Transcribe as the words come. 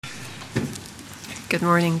Good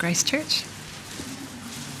morning, Grace Church.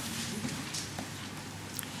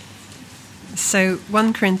 So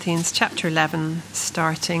 1 Corinthians chapter 11,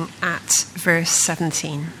 starting at verse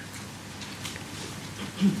 17.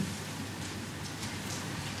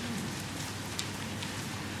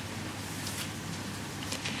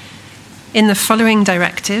 In the following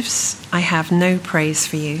directives, I have no praise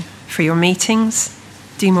for you. For your meetings,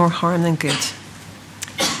 do more harm than good.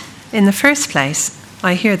 In the first place,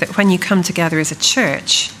 I hear that when you come together as a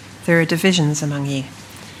church, there are divisions among you.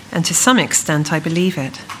 And to some extent, I believe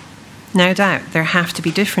it. No doubt there have to be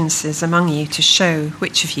differences among you to show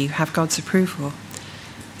which of you have God's approval.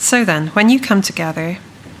 So then, when you come together,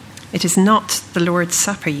 it is not the Lord's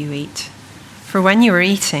Supper you eat. For when you are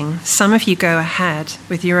eating, some of you go ahead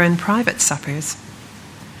with your own private suppers.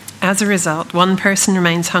 As a result, one person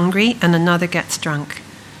remains hungry and another gets drunk.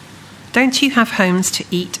 Don't you have homes to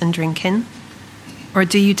eat and drink in? Or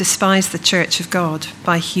do you despise the church of God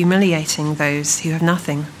by humiliating those who have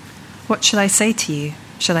nothing? What shall I say to you?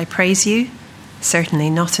 Shall I praise you? Certainly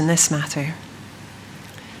not in this matter.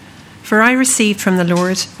 For I received from the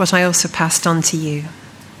Lord what I also passed on to you.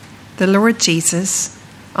 The Lord Jesus,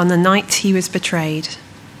 on the night he was betrayed,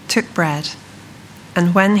 took bread,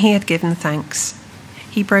 and when he had given thanks,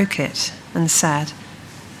 he broke it and said,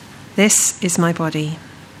 "This is my body,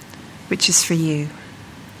 which is for you.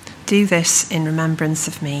 Do this in remembrance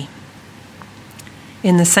of me."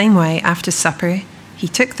 In the same way, after supper, he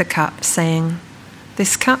took the cup, saying,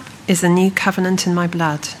 "This cup is the new covenant in my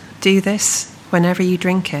blood. Do this whenever you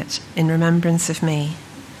drink it in remembrance of me.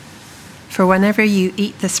 For whenever you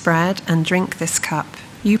eat this bread and drink this cup,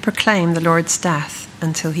 you proclaim the Lord's death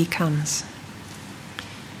until he comes.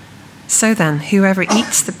 So then, whoever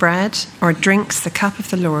eats the bread or drinks the cup of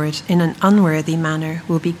the Lord in an unworthy manner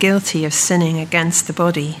will be guilty of sinning against the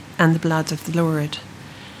body and the blood of the Lord.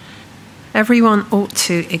 Everyone ought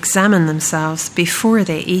to examine themselves before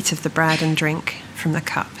they eat of the bread and drink from the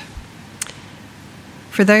cup.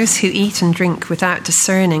 For those who eat and drink without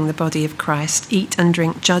discerning the body of Christ eat and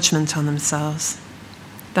drink judgment on themselves.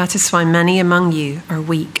 That is why many among you are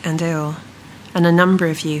weak and ill, and a number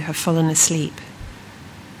of you have fallen asleep.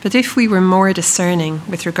 But if we were more discerning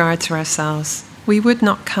with regard to ourselves, we would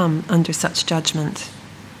not come under such judgment.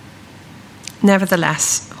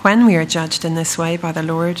 Nevertheless, when we are judged in this way by the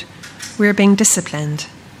Lord, we are being disciplined,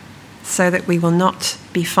 so that we will not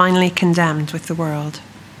be finally condemned with the world.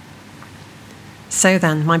 So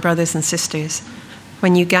then, my brothers and sisters,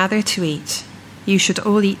 when you gather to eat, you should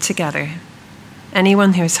all eat together.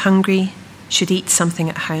 Anyone who is hungry should eat something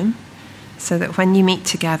at home, so that when you meet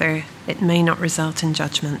together, it may not result in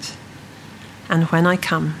judgment. And when I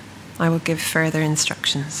come, I will give further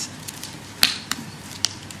instructions.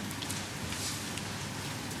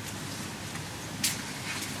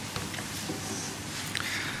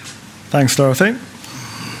 Thanks, Dorothy.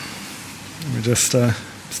 Let me just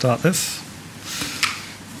start this.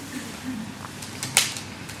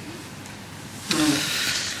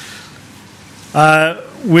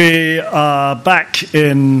 We are back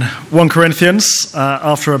in 1 Corinthians.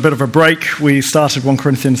 After a bit of a break, we started 1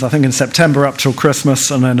 Corinthians, I think, in September up till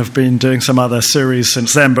Christmas, and then have been doing some other series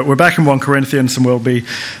since then. But we're back in 1 Corinthians, and we'll be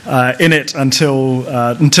in it until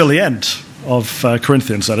the end of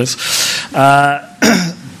Corinthians, that is.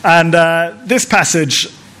 And this passage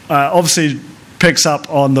obviously picks up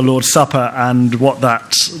on the Lord's Supper and what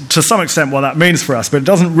that, to some extent, what that means for us, but it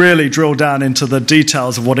doesn't really drill down into the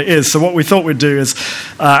details of what it is. So what we thought we'd do is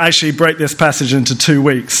actually break this passage into 2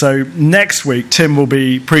 weeks. So next week, Tim will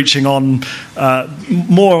be preaching on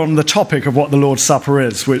more on the topic of what the Lord's Supper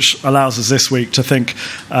is, which allows us this week to think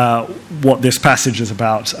what this passage is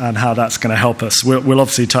about and how that's going to help us. We'll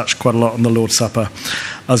obviously touch quite a lot on the Lord's Supper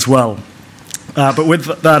as well. But with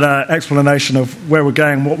that explanation of where we're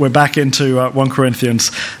going, what we're back into 1 Corinthians,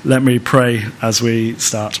 let me pray as we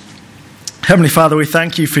start. Heavenly Father, we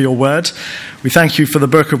thank you for your word. We thank you for the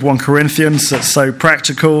book of 1 Corinthians that's so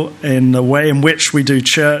practical in the way in which we do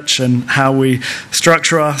church and how we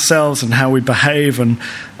structure ourselves and how we behave and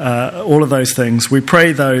all of those things. We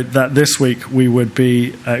pray, though, that this week we would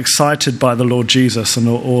be excited by the Lord Jesus and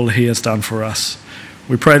all he has done for us.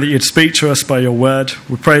 We pray that you'd speak to us by your word.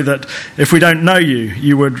 We pray that if we don't know you,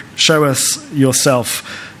 you would show us yourself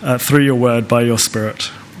through your word by your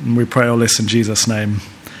Spirit. And we pray all this in Jesus' name.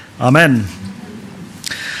 Amen.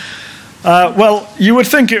 Well, you would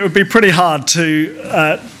think it would be pretty hard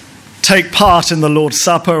to take part in the Lord's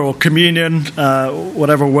Supper or communion,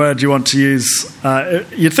 whatever word you want to use.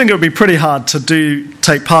 You'd think it would be pretty hard to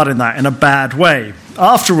take part in that in a bad way.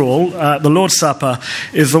 After all, the Lord's Supper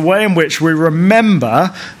is the way in which we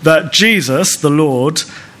remember that Jesus, the Lord,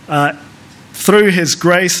 through his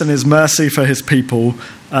grace and his mercy for his people,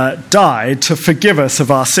 died to forgive us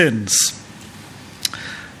of our sins.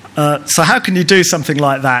 So how can you do something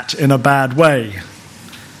like that in a bad way?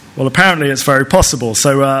 Well, apparently it's very possible.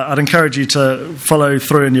 So I'd encourage you to follow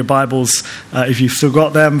through in your Bibles if you've still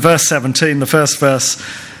got them. Verse 17, the first verse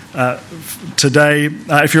today.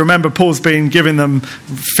 If you remember, Paul's been giving them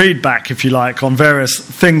feedback, if you like, on various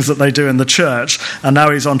things that they do in the church. And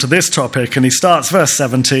now he's on to this topic. And he starts verse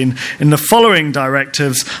 17. In the following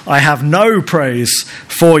directives, I have no praise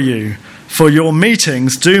for you, for your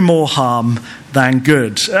meetings do more harm than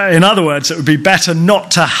good. In other words, it would be better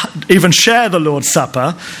not to even share the Lord's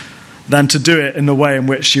Supper than to do it in the way in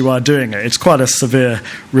which you are doing it. It's quite a severe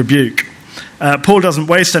rebuke. Paul doesn't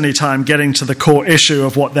waste any time getting to the core issue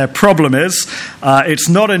of what their problem is. It's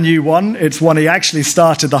not a new one. It's one he actually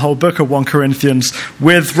started the whole book of 1 Corinthians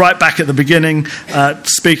with, right back at the beginning,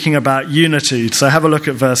 speaking about unity. So have a look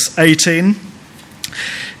at verse 18.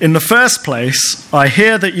 In the first place, I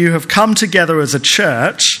hear that you have come together as a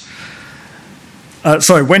church.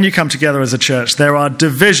 When you come together as a church, there are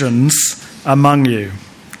divisions among you.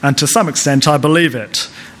 And to some extent, I believe it.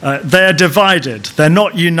 They're divided. They're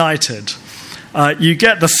not united. You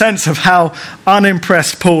get the sense of how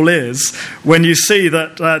unimpressed Paul is when you see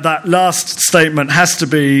that that last statement has to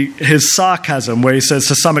be his sarcasm, where he says,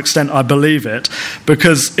 to some extent, I believe it,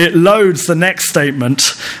 because it loads the next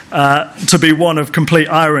statement to be one of complete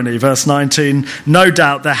irony. Verse 19, no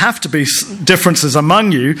doubt there have to be differences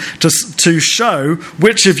among you to show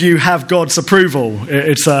which of you have God's approval.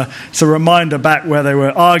 It's a reminder back where they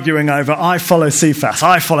were arguing over, I follow Cephas,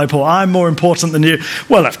 I follow Paul, I'm more important than you.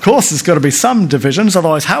 Well, of course, there's got to be some divisions,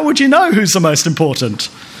 otherwise how would you know who's the most important?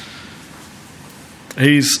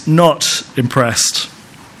 He's not impressed.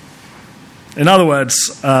 In other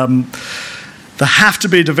words, there have to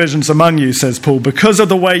be divisions among you, says Paul, because of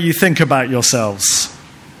the way you think about yourselves,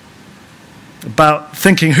 about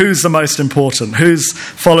thinking who's the most important, who's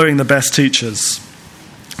following the best teachers.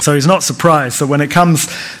 So he's not surprised that when it comes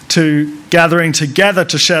to gathering together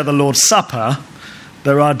to share the Lord's Supper,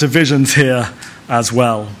 there are divisions here as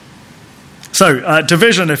well. So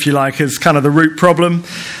division, if you like, is kind of the root problem.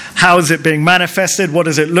 How is it being manifested? What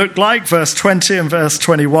does it look like? Verse 20 and verse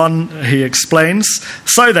 21, he explains.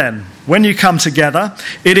 So then, when you come together,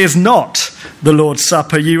 it is not the Lord's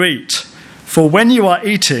Supper you eat. For when you are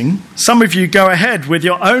eating, some of you go ahead with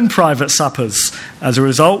your own private suppers. As a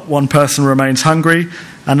result, one person remains hungry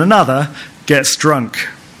and another gets drunk.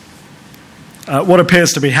 What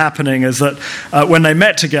appears to be happening is that when they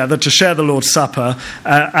met together to share the Lord's Supper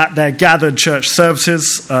at their gathered church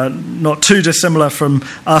services, not too dissimilar from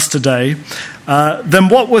us today, then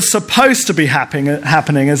what was supposed to be happening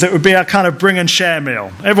is it would be a kind of bring and share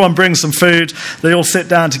meal. Everyone brings some food, they all sit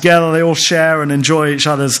down together, they all share and enjoy each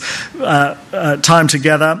other's time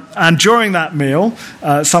together. And during that meal,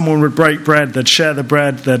 someone would break bread, they'd share the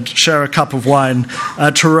bread, they'd share a cup of wine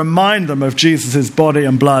to remind them of Jesus' body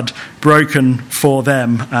and blood broken for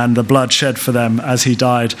them and the blood shed for them as he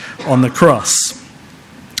died on the cross.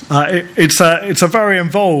 It's a very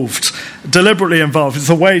involved, deliberately involved. It's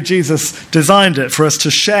the way Jesus designed it for us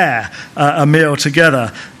to share a meal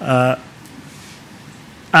together. And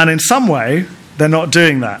in some way, they're not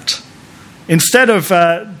doing that. Instead of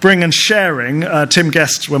bring and sharing, Tim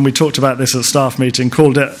Guest, when we talked about this at staff meeting,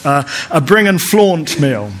 called it a bring and flaunt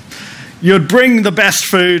meal. You'd bring the best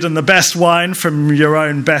food and the best wine from your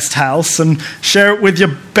own best house and share it with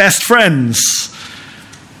your best friends.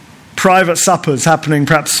 Private suppers happening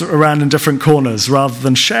perhaps around in different corners rather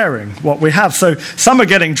than sharing what we have. So some are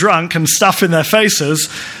getting drunk and stuff in their faces,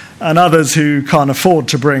 and others who can't afford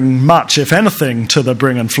to bring much, if anything, to the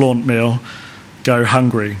bring and flaunt meal go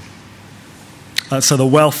hungry. So the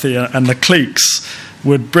wealthy and the cliques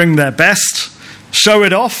would bring their best, show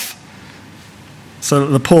it off, so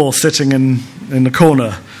that the poor sitting in the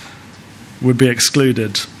corner would be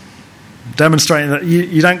excluded, demonstrating that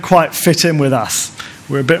you don't quite fit in with us.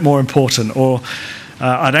 We're a bit more important. Or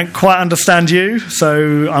I don't quite understand you,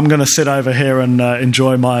 so I'm going to sit over here and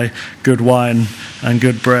enjoy my good wine and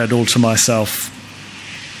good bread all to myself.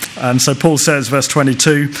 And so Paul says, verse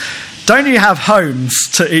 22, don't you have homes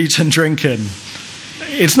to eat and drink in?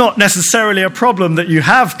 It's not necessarily a problem that you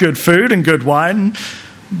have good food and good wine,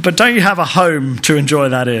 but don't you have a home to enjoy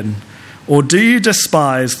that in? Or do you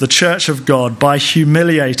despise the church of God by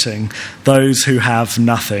humiliating those who have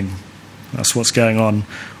nothing? That's what's going on.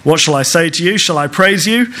 What shall I say to you? Shall I praise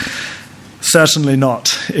you? Certainly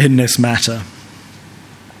not in this matter.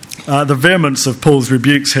 The vehemence of Paul's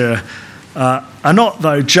rebukes here are not,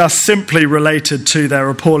 though, just simply related to their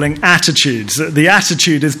appalling attitudes. The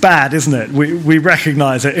attitude is bad, isn't it? We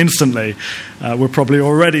recognise it instantly. We're probably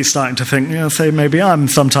already starting to think, say maybe I'm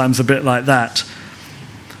sometimes a bit like that.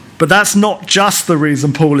 But that's not just the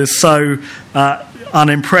reason Paul is so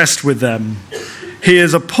unimpressed with them. He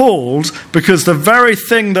is appalled because the very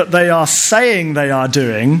thing that they are saying they are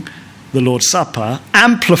doing, the Lord's Supper,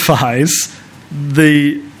 amplifies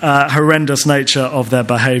the horrendous nature of their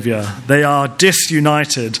behaviour. They are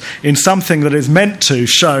disunited in something that is meant to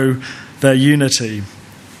show their unity.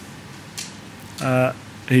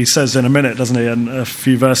 He says in a minute, doesn't he, in a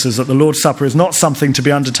few verses, that the Lord's Supper is not something to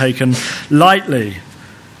be undertaken lightly.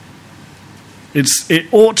 It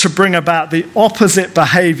ought to bring about the opposite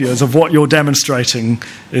behaviours of what you're demonstrating,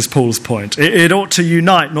 is Paul's point. It ought to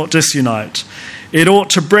unite, not disunite. It ought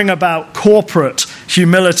to bring about corporate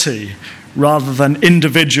humility rather than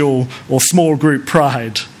individual or small group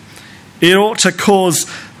pride. It ought to cause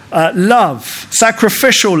love,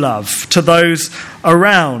 sacrificial love to those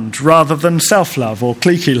around rather than self-love or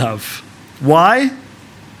cliquey love. Why?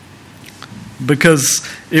 Because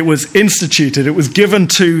it was instituted, it was given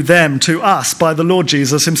to them, to us, by the Lord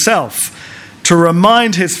Jesus himself, to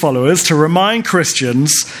remind his followers, to remind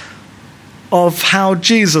Christians of how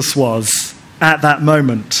Jesus was at that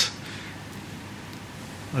moment.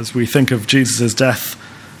 As we think of Jesus' death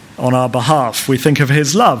on our behalf, we think of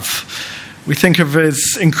his love. We think of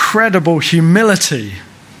his incredible humility,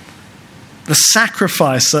 the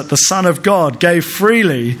sacrifice that the Son of God gave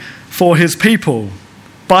freely for his people,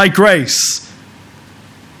 by grace,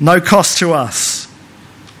 no cost to us,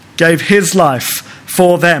 gave his life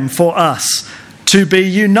for them, for us, to be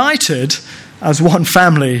united as one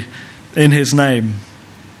family in his name.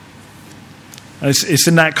 It's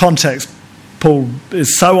in that context Paul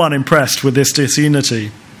is so unimpressed with this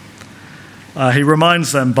disunity. He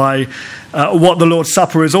reminds them by what the Lord's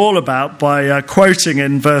Supper is all about by quoting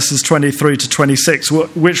in verses 23 to 26,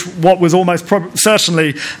 what was almost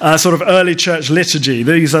certainly sort of early church liturgy.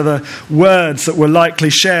 These are the words that were likely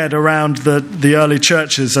shared around the early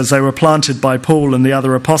churches as they were planted by Paul and the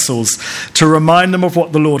other apostles to remind them of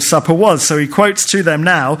what the Lord's Supper was. So he quotes to them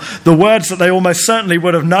now the words that they almost certainly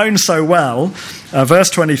would have known so well. Verse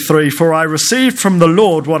 23, "For I received from the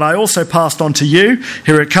Lord what I also passed on to you."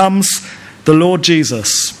 Here it comes. The Lord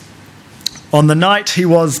Jesus, on the night he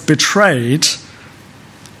was betrayed,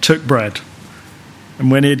 took bread. And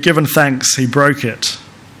when he had given thanks, he broke it.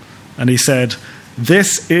 And he said,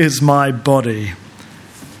 "This is my body,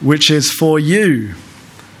 which is for you.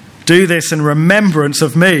 Do this in remembrance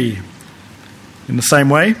of me." In the same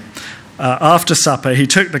way, after supper, he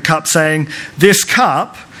took the cup, saying, "This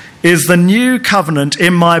cup is the new covenant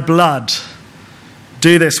in my blood.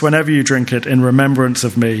 Do this whenever you drink it in remembrance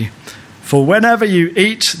of me. For whenever you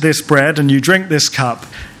eat this bread and you drink this cup,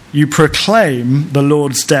 you proclaim the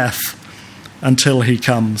Lord's death until he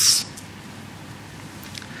comes."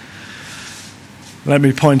 Let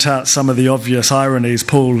me point out some of the obvious ironies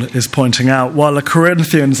Paul is pointing out. While the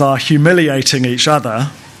Corinthians are humiliating each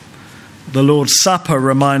other, the Lord's Supper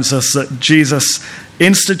reminds us that Jesus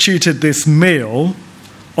instituted this meal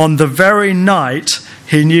on the very night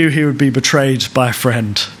he knew he would be betrayed by a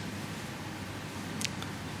friend.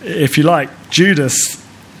 If you like, Judas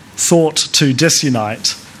sought to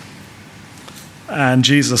disunite, and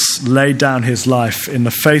Jesus laid down his life in the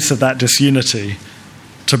face of that disunity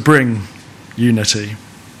to bring unity.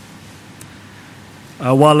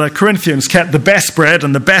 While the Corinthians kept the best bread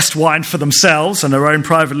and the best wine for themselves and their own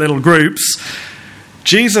private little groups,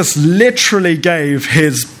 Jesus literally gave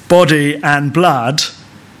his body and blood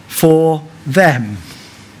for them.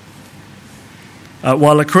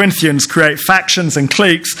 While the Corinthians create factions and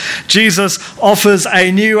cliques, Jesus offers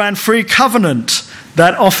a new and free covenant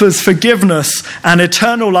that offers forgiveness and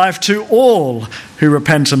eternal life to all who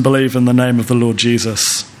repent and believe in the name of the Lord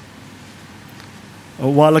Jesus.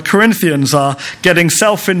 While the Corinthians are getting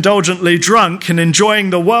self-indulgently drunk and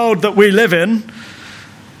enjoying the world that we live in,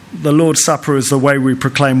 the Lord's Supper is the way we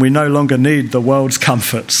proclaim we no longer need the world's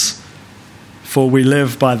comforts, for we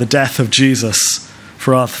live by the death of Jesus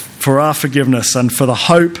for our forgiveness and for the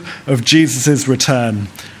hope of Jesus' return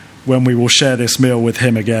when we will share this meal with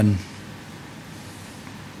him again.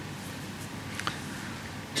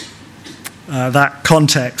 That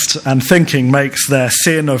context and thinking makes their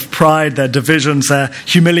sin of pride, their divisions, their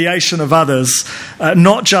humiliation of others,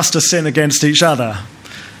 not just a sin against each other.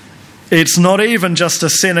 It's not even just a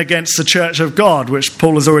sin against the church of God, which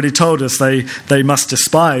Paul has already told us they must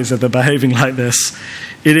despise if they're behaving like this.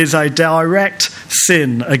 It is a direct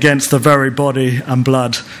sin against the very body and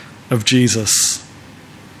blood of Jesus.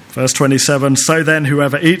 Verse 27, so then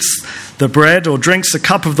whoever eats the bread or drinks the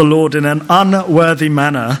cup of the Lord in an unworthy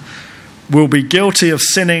manner will be guilty of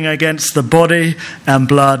sinning against the body and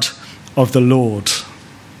blood of the Lord.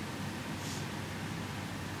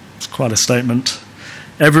 It's quite a statement.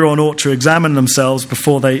 Everyone ought to examine themselves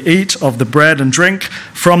before they eat of the bread and drink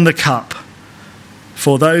from the cup.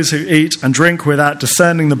 For those who eat and drink without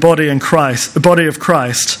discerning the body of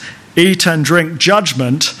Christ, eat and drink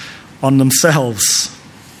judgment on themselves.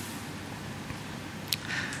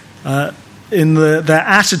 In their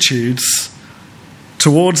attitudes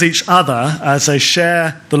towards each other as they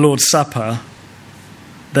share the Lord's Supper,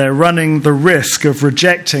 they're running the risk of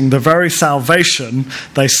rejecting the very salvation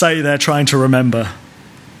they say they're trying to remember.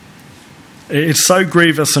 It's so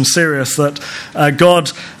grievous and serious that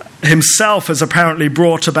God himself has apparently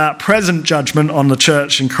brought about present judgment on the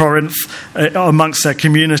church in Corinth amongst their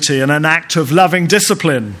community in an act of loving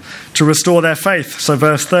discipline to restore their faith. So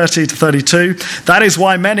verse 30 to 32, that is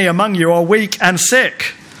why many among you are weak and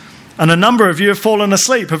sick, and a number of you have fallen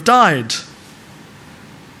asleep, have died.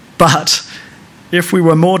 But if we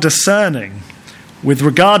were more discerning with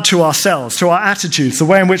regard to ourselves, to our attitudes, the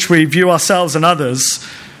way in which we view ourselves and others,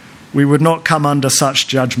 we would not come under such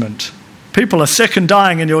judgment. People are sick and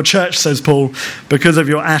dying in your church, says Paul, because of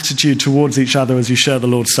your attitude towards each other as you share the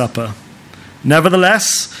Lord's Supper.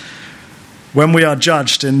 Nevertheless, when we are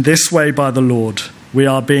judged in this way by the Lord, we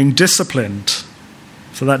are being disciplined.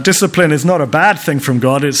 So that discipline is not a bad thing from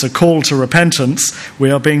God, it's a call to repentance. We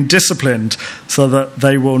are being disciplined so that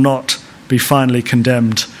they will not be finally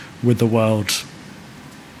condemned with the world.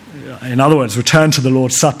 In other words, return to the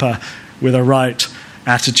Lord's Supper with a right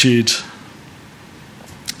attitude.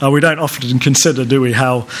 We don't often consider, do we,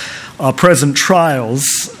 how our present trials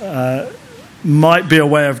might be a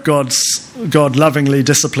way of God lovingly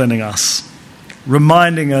disciplining us,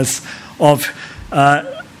 reminding us of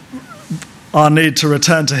our need to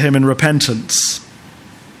return to him in repentance.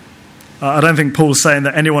 I don't think Paul's saying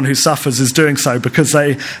that anyone who suffers is doing so because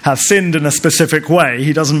they have sinned in a specific way.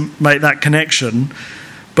 He doesn't make that connection.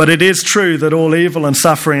 But it is true that all evil and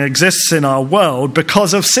suffering exists in our world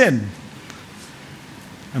because of sin.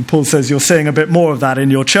 And Paul says you're seeing a bit more of that in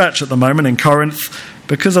your church at the moment in Corinth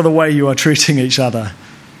because of the way you are treating each other.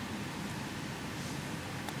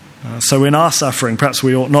 So in our suffering, perhaps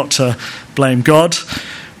we ought not to blame God.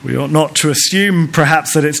 We ought not to assume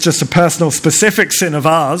perhaps that it's just a personal specific sin of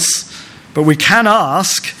ours. But we can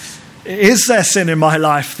ask, is there sin in my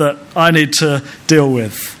life that I need to deal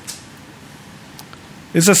with?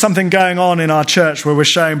 Is there something going on in our church where we're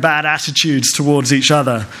showing bad attitudes towards each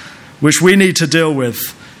other, which we need to deal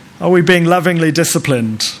with? Are we being lovingly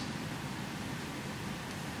disciplined?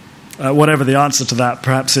 Whatever the answer to that,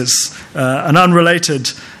 perhaps it's an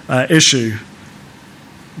unrelated issue.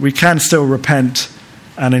 We can still repent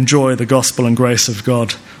and enjoy the gospel and grace of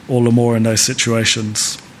God all the more in those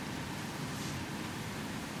situations.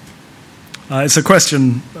 It's a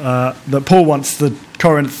question that Paul wants the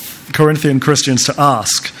Corinthian Christians to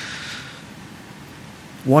ask.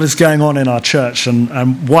 What is going on in our church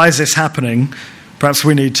and why is this happening? Perhaps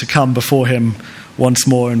we need to come before him once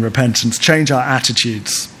more in repentance, change our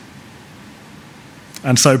attitudes.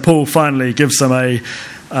 And so Paul finally gives them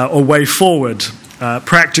a way forward,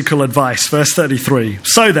 practical advice. Verse 33.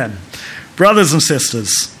 So then, brothers and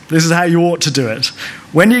sisters, this is how you ought to do it.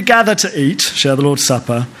 When you gather to eat, share the Lord's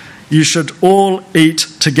Supper, you should all eat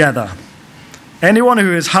together. Anyone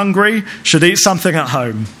who is hungry should eat something at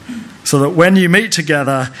home, so that when you meet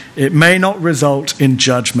together, it may not result in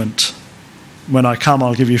judgment. When I come,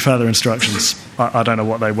 I'll give you further instructions. I don't know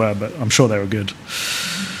what they were, but I'm sure they were good.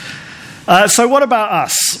 So what about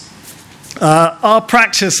us? Our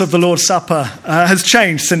practice of the Lord's Supper has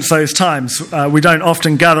changed since those times. We don't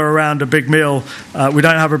often gather around a big meal. We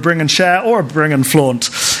don't have a bring and share or a bring and flaunt.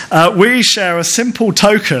 We share a simple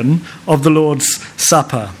token of the Lord's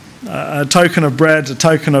Supper, a token of bread, a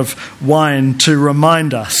token of wine to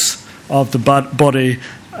remind us of the body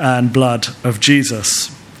and blood of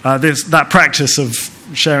Jesus. That practice of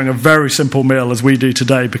sharing a very simple meal as we do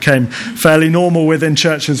today became fairly normal within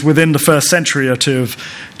churches within the first century or two of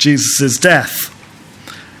Jesus' death.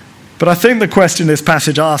 But I think the question this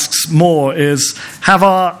passage asks more is, have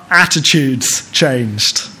our attitudes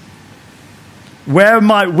changed? Where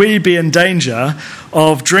might we be in danger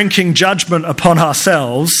of drinking judgment upon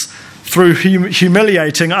ourselves through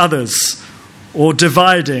humiliating others or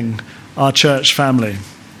dividing our church family?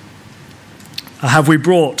 Have we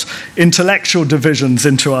brought intellectual divisions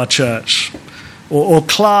into our church, or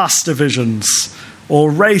class divisions, or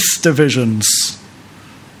race divisions,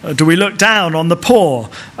 Do we look down on the poor,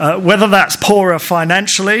 whether that's poorer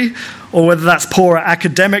financially, or whether that's poorer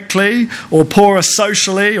academically, or poorer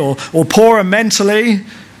socially, or poorer mentally?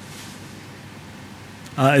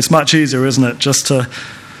 It's much easier, isn't it, just to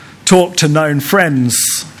talk to known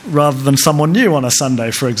friends rather than someone new on a Sunday,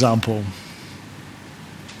 for example.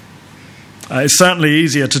 It's certainly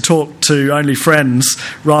easier to talk to only friends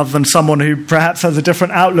rather than someone who perhaps has a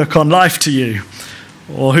different outlook on life to you,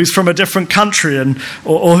 or who's from a different country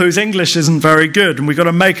or whose English isn't very good, and we've got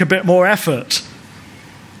to make a bit more effort.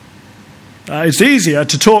 It's easier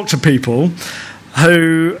to talk to people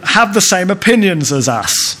who have the same opinions as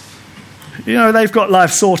us. They've got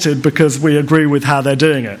life sorted because we agree with how they're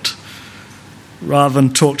doing it, rather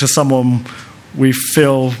than talk to someone we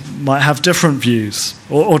feel might have different views,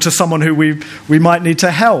 or to someone who we might need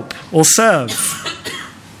to help or serve.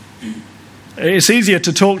 It's easier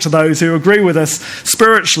to talk to those who agree with us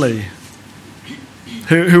spiritually,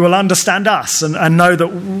 who will understand us and know that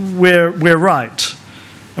we're right,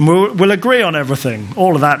 and we'll agree on everything.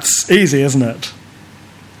 All of that's easy, isn't it?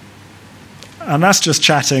 And that's just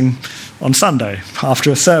chatting on Sunday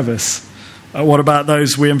after a service. What about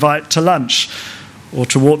those we invite to lunch, or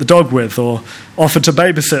to walk the dog with, or offer to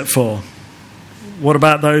babysit for? What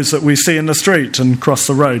about those that we see in the street and cross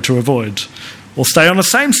the road to avoid? Or stay on the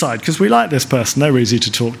same side because we like this person, they're easy to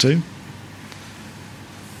talk to.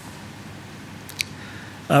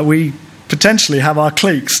 We potentially have our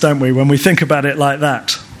cliques, don't we, when we think about it like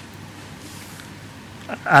that?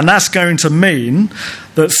 And that's going to mean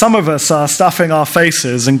that some of us are stuffing our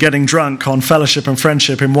faces and getting drunk on fellowship and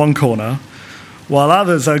friendship in one corner, while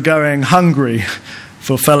others are going hungry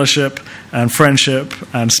for fellowship and friendship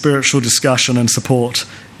and spiritual discussion and support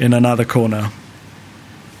in another corner.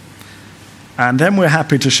 And then we're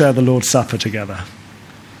happy to share the Lord's Supper together.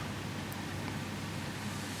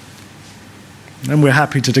 Then we're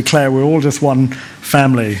happy to declare we're all just one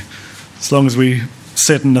family, as long as we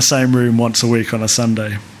sit in the same room once a week on a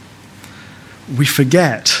Sunday. We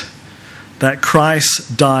forget that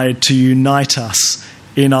Christ died to unite us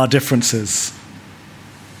in our differences.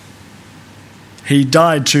 He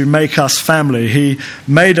died to make us family. He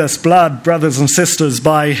made us blood brothers and sisters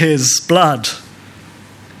by his blood.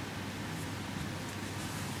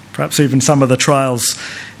 Perhaps even some of the trials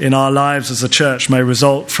in our lives as a church may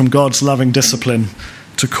result from God's loving discipline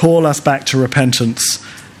to call us back to repentance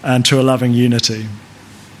and to a loving unity.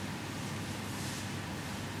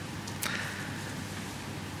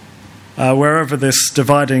 Wherever this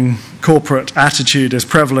dividing corporate attitude is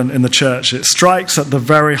prevalent in the church, it strikes at the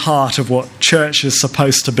very heart of what church is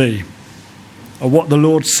supposed to be, or what the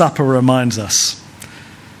Lord's Supper reminds us.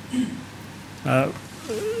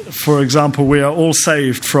 For example, we are all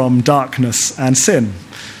saved from darkness and sin.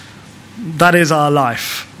 That is our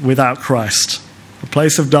life without Christ. A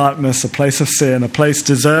place of darkness, a place of sin, a place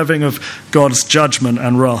deserving of God's judgment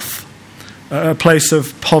and wrath. A place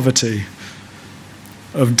of poverty,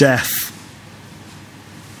 of death.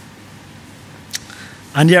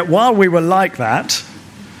 And yet while we were like that,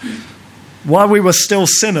 while we were still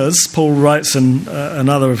sinners, Paul writes in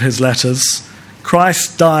another of his letters,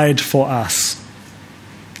 Christ died for us.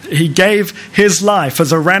 He gave his life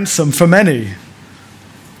as a ransom for many.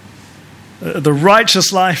 The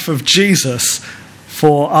righteous life of Jesus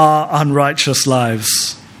for our unrighteous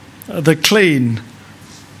lives. The clean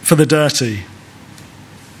for the dirty.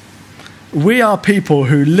 We are people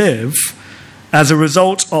who live as a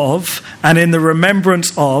result of and in the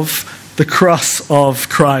remembrance of the cross of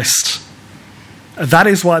Christ. That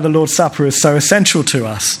is why the Lord's Supper is so essential to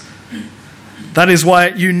us. That is why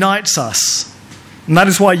it unites us. And that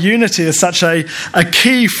is why unity is such a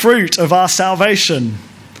key fruit of our salvation,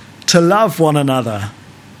 to love one another.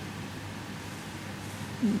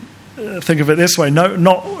 Think of it this way, no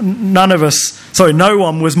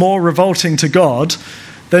one was more revolting to God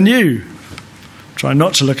than you. Try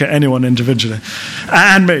not to look at anyone individually.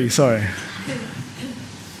 And me, sorry.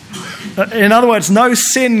 In other words, no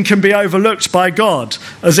sin can be overlooked by God,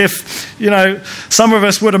 as if, some of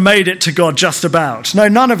us would have made it to God just about. No,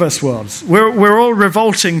 none of us was. We're all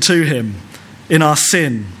revolting to him in our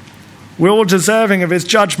sin. We're all deserving of his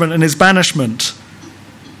judgment and his banishment.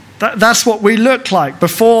 That's what we look like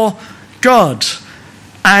before God.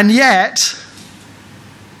 And yet,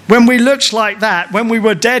 when we looked like that, when we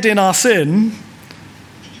were dead in our sin,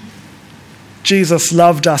 Jesus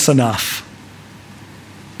loved us enough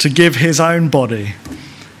to give his own body,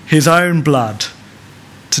 his own blood,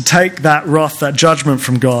 to take that wrath, that judgment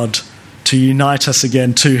from God, to unite us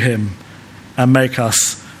again to him and make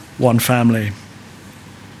us one family.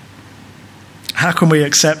 How can we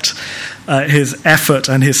accept his effort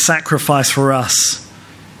and his sacrifice for us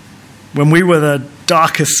when we were the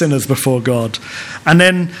darkest sinners before God, and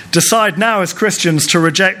then decide now as Christians to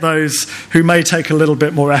reject those who may take a little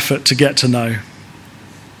bit more effort to get to know.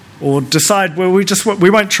 Or decide, well, we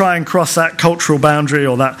won't try and cross that cultural boundary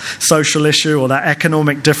or that social issue or that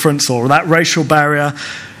economic difference or that racial barrier.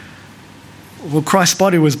 Well, Christ's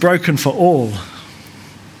body was broken for all.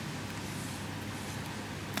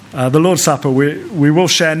 The Lord's Supper we will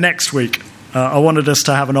share next week. I wanted us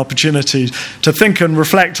to have an opportunity to think and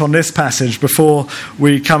reflect on this passage before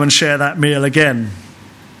we come and share that meal again,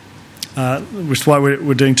 which is why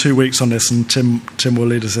we're doing 2 weeks on this, and Tim will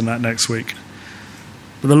lead us in that next week.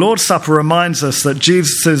 But the Lord's Supper reminds us that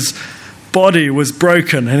Jesus' body was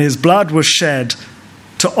broken and his blood was shed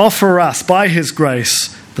to offer us, by his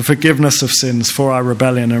grace, the forgiveness of sins for our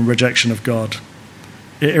rebellion and rejection of God.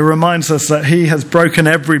 It reminds us that he has broken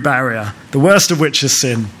every barrier, the worst of which is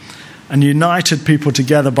sin, and united people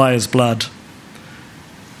together by his blood.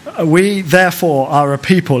 We, therefore, are a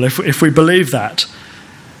people, if we believe that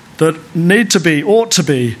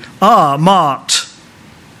are marked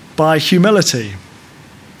by humility,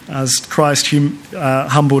 as Christ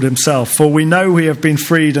humbled himself. For we know we have been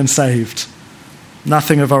freed and saved,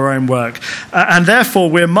 nothing of our own work. And therefore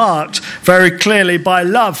we're marked very clearly by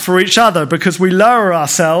love for each other, because we lower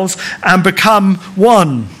ourselves and become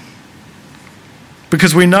one.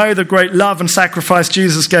 Because we know the great love and sacrifice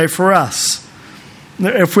Jesus gave for us.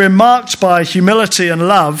 If we're marked by humility and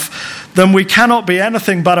love, then we cannot be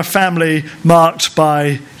anything but a family marked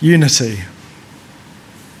by unity.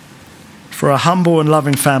 For a humble and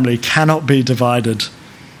loving family cannot be divided.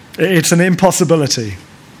 It's an impossibility.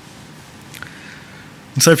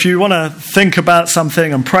 And so if you want to think about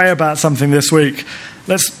something and pray about something this week,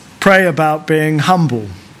 let's pray about being humble.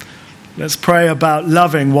 Let's pray about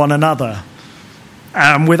loving one another.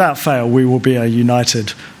 And without fail, we will be a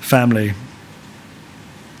united family.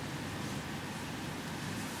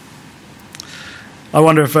 I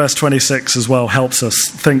wonder if verse 26 as well helps us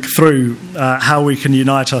think through how we can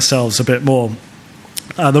unite ourselves a bit more.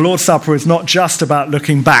 The Lord's Supper is not just about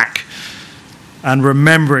looking back and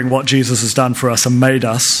remembering what Jesus has done for us and made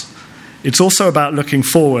us. It's also about looking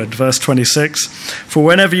forward. Verse 26, for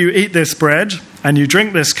whenever you eat this bread and you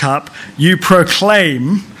drink this cup, you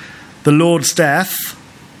proclaim the Lord's death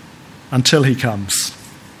until he comes.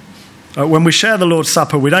 When we share the Lord's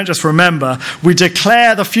Supper, we don't just remember, we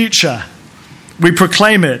declare the future. We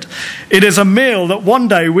proclaim it. It is a meal that one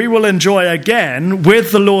day we will enjoy again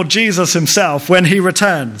with the Lord Jesus himself when he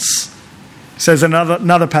returns. It says in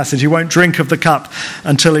another passage, he won't drink of the cup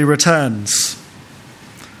until he returns.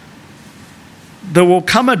 There will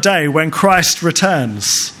come a day when Christ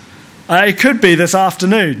returns. It could be this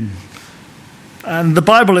afternoon. And the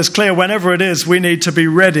Bible is clear, whenever it is, we need to be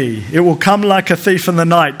ready. It will come like a thief in the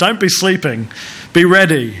night. Don't be sleeping. Be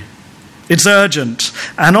ready. It's urgent.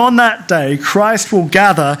 And on that day, Christ will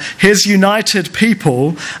gather his united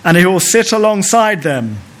people and he will sit alongside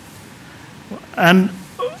them. And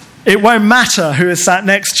it won't matter who is sat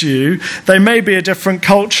next to you. They may be a different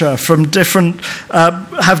culture, have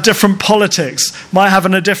different politics, might have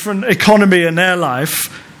a different economy in their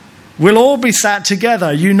life. We'll all be sat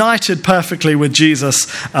together, united perfectly with Jesus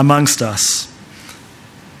amongst us.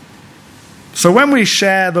 So when we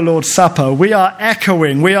share the Lord's Supper, we are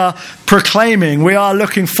echoing, we are proclaiming, we are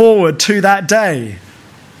looking forward to that day.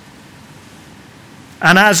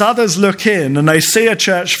 And as others look in and they see a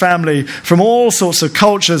church family from all sorts of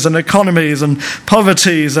cultures and economies and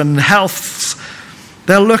poverties and healths,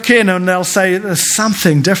 they'll look in and they'll say, there's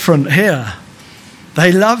something different here.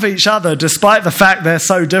 They love each other despite the fact they're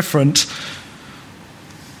so different.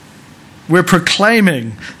 We're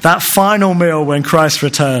proclaiming that final meal when Christ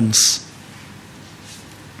returns.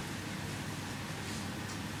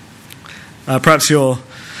 Perhaps you're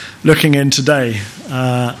looking in today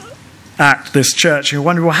at this church and you're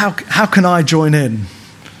wondering, well, how can I join in?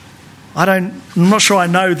 I'm not sure I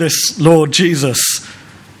know this Lord Jesus.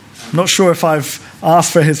 I'm not sure if I've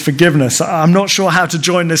asked for his forgiveness. I'm not sure how to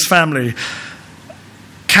join this family.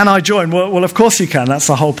 Can I join? Well, of course you can. That's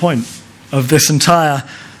the whole point of this entire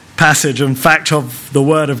passage, in fact, of the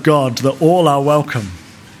Word of God, that all are welcome.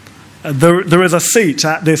 There is a seat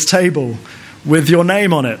at this table with your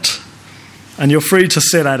name on it, and you're free to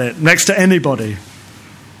sit at it next to anybody,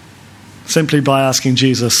 simply by asking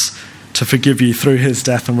Jesus to forgive you through his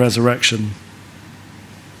death and resurrection.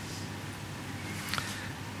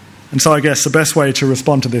 And so I guess the best way to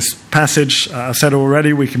respond to this passage, I've said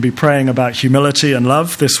already, we can be praying about humility and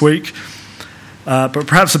love this week. But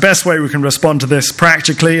perhaps the best way we can respond to this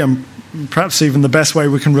practically, and perhaps even the best way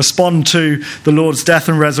we can respond to the Lord's death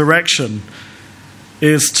and resurrection,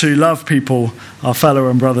 is to love people, our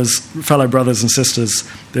fellow brothers and sisters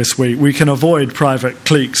this week. We can avoid private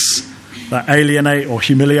cliques that alienate or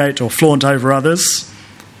humiliate or flaunt over others.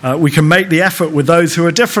 We can make the effort with those who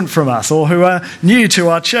are different from us or who are new to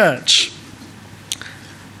our church.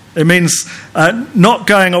 It means not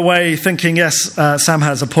going away thinking, yes, Sam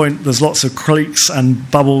has a point, there's lots of cliques and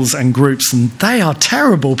bubbles and groups, and they are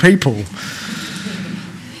terrible people.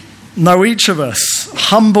 No, each of us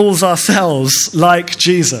humbles ourselves like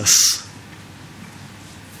Jesus.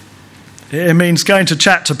 It means going to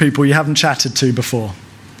chat to people you haven't chatted to before.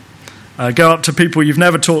 Go up to people you've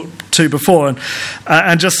never talked to before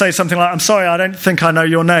and just say something like, I'm sorry, I don't think I know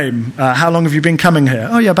your name. How long have you been coming here?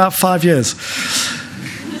 Oh, yeah, about 5 years.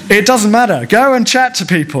 It doesn't matter. Go and chat to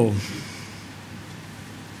people.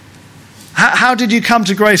 How did you come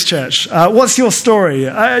to Grace Church? What's your story?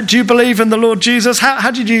 Do you believe in the Lord Jesus?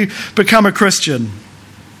 How did you become a Christian?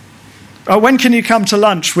 When can you come to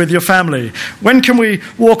lunch with your family? When can we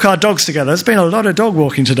walk our dogs together? There's been a lot of dog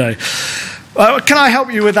walking today. Can I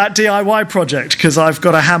help you with that DIY project? Because I've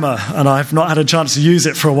got a hammer and I've not had a chance to use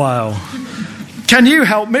it for a while. Can you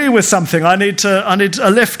help me with something? I need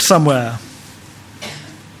a lift somewhere.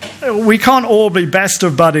 We can't all be best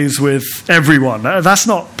of buddies with everyone. That's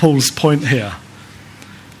not Paul's point here.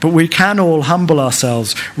 But we can all humble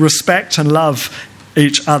ourselves, respect and love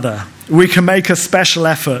each other. We can make a special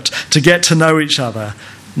effort to get to know each other.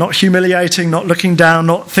 Not humiliating, not looking down,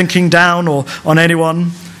 not thinking down or on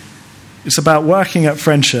anyone. It's about working at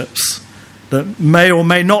friendships that may or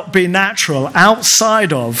may not be natural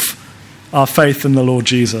outside of our faith in the Lord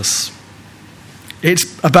Jesus.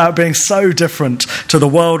 It's about being so different to the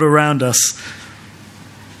world around us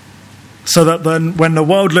so that then when the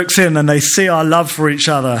world looks in and they see our love for each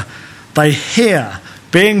other, they hear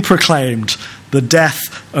being proclaimed the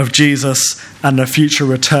death of Jesus and the future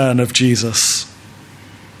return of Jesus.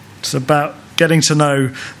 It's about getting to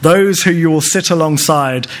know those who you will sit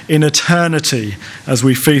alongside in eternity as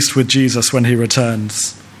we feast with Jesus when he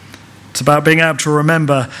returns. It's about being able to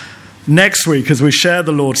remember next week as we share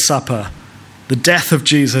the Lord's Supper, the death of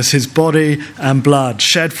Jesus, his body and blood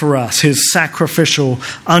shed for us, his sacrificial,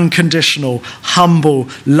 unconditional, humble,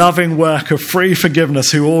 loving work of free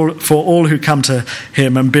forgiveness for all who come to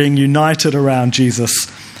him, and being united around Jesus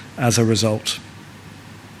as a result.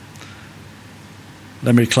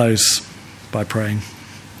 Let me close by praying.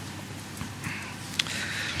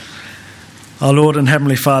 Our Lord and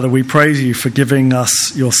Heavenly Father, we praise you for giving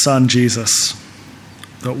us your Son, Jesus,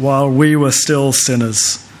 that while we were still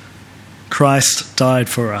sinners, Christ died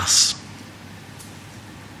for us.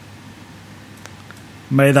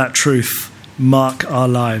 May that truth mark our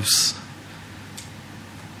lives.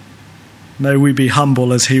 May we be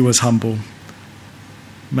humble as he was humble.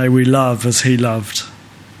 May we love as he loved.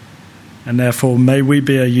 And therefore, may we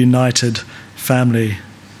be a united family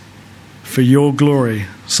for your glory,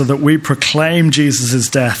 so that we proclaim Jesus'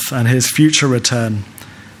 death and his future return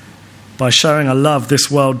by showing a love this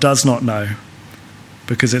world does not know,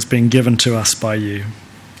 because it's been given to us by you.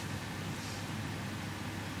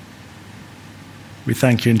 We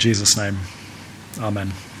thank you in Jesus' name.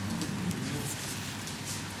 Amen.